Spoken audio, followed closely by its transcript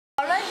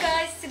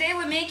today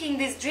we're making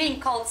this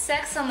drink called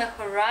Sex on the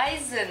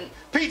Horizon.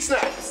 Peach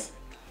Snacks.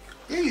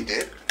 Yeah, you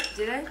did.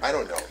 Did I? I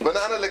don't know.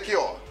 Banana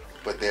liqueur.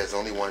 But there's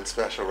only one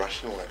special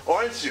Russian one.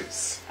 Orange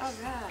juice. All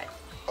right.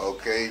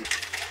 Okay.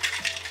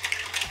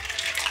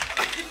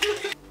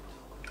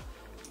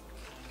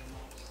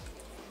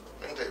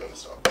 Let me tell you when to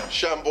stop.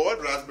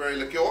 Chambord, raspberry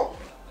liqueur.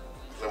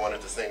 I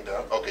wanted to sing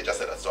down. Okay, just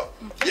say that. Stop.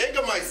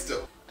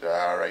 Jägermeister.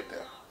 Right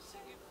there.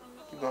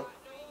 Keep going.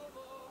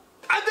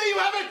 And there you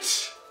have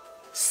it.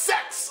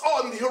 Sex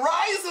on the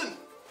horizon.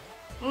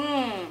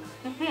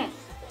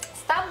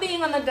 Stop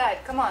being on the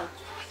diet. Come on.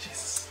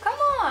 Jesus. Come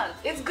on.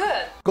 It's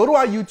good. Go to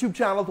our YouTube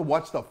channel to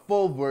watch the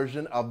full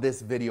version of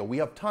this video. We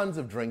have tons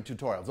of drink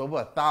tutorials, over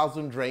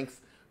 1,000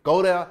 drinks.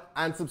 Go there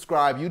and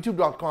subscribe,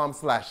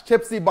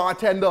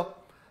 youtube.com/tipsybartender.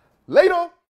 Later.